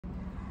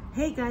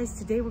Hey guys,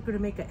 today we're going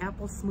to make an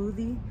apple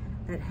smoothie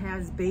that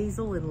has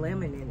basil and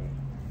lemon in it.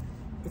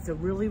 It's a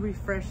really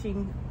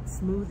refreshing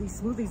smoothie.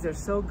 Smoothies are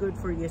so good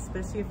for you,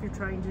 especially if you're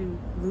trying to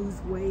lose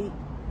weight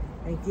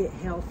and get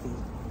healthy.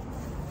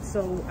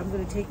 So I'm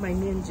going to take my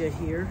Ninja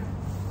here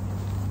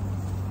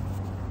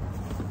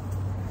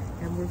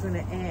and we're going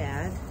to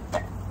add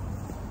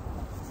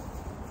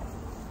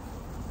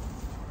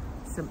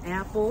some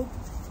apple.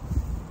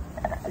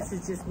 This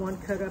is just one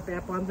cut up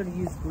apple. I'm going to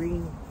use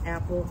green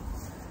apple.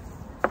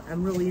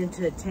 I'm really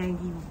into a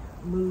tangy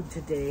mood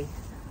today.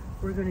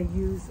 We're going to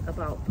use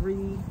about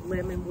 3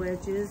 lemon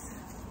wedges.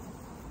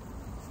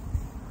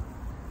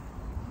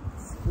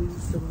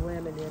 Squeeze some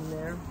lemon in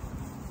there.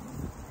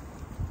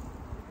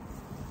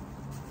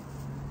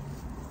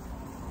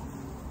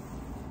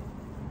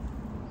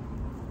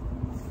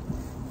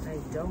 I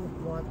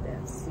don't want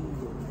that seed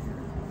in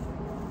there.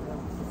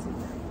 No, it's in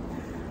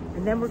there.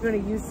 And then we're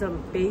going to use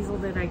some basil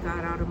that I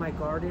got out of my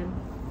garden.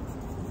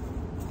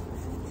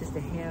 Just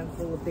a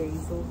handful of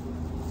basil.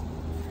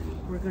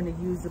 We're going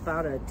to use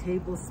about a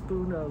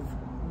tablespoon of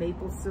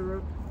maple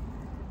syrup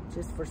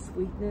just for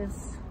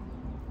sweetness.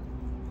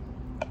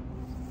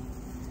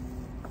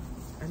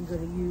 I'm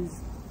going to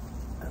use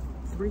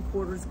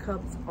 3/4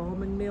 cups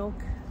almond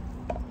milk.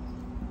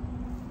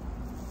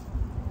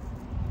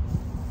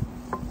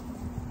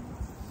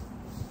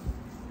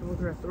 And we're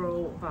going to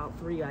throw about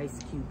 3 ice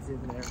cubes in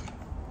there.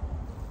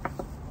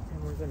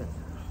 And we're going to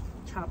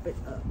chop it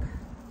up.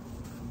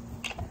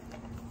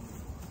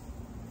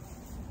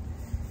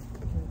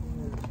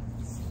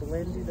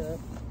 Blend it up.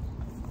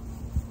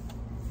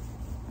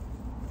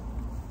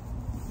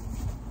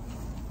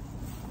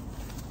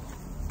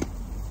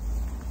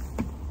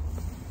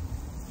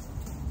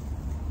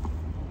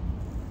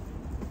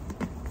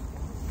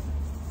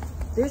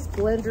 This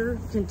blender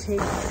can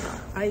take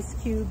ice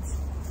cubes.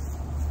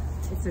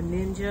 It's a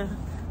Ninja,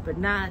 but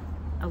not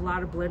a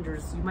lot of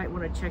blenders. You might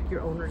want to check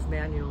your owner's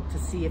manual to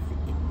see if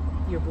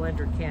your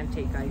blender can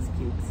take ice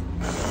cubes.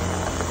 And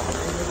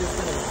we're just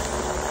gonna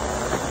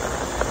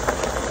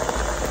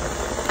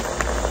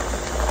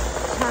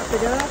chop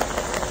it up.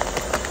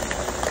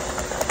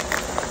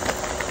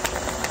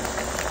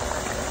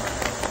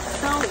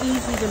 So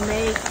easy to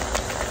make,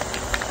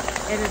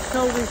 and it's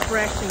so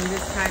refreshing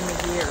this time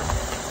of year.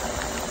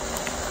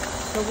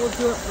 So we'll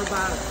do it for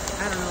about,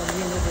 I don't know, a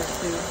minute or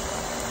two.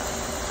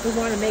 We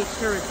want to make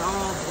sure it's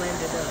all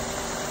blended up.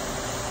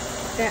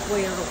 That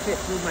way it'll fit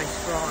through my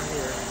straw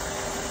here.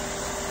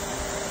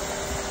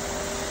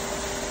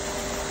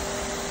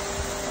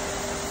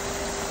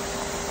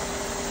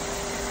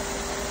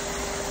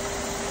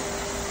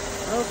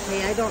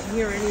 Okay, I don't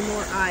hear any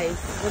more ice.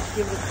 Let's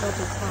give it a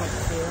couple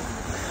pumps here.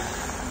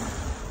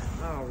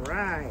 All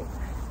right.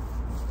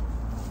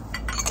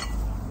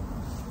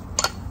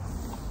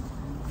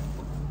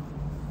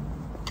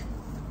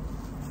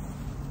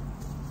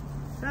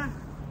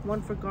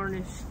 One for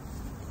garnish.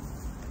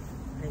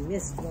 I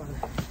missed one.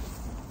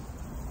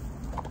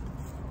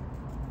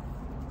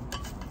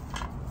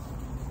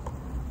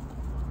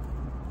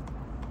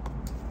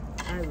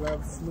 I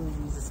love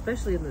smoothies,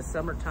 especially in the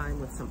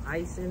summertime with some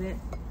ice in it.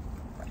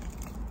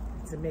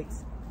 It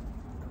makes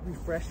a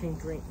refreshing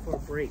drink for a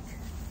break.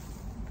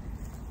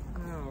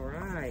 All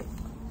right.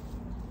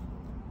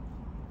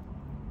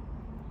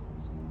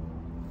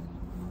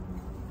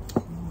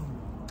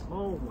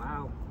 Oh,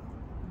 wow.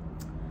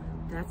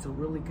 That's a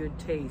really good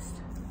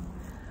taste.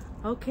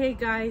 Okay,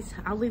 guys,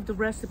 I'll leave the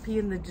recipe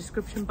in the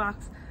description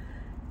box.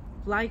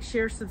 Like,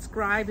 share,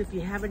 subscribe. If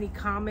you have any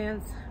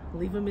comments,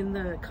 leave them in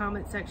the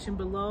comment section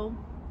below.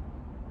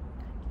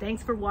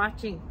 Thanks for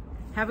watching.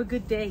 Have a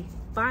good day.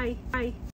 Bye. Bye.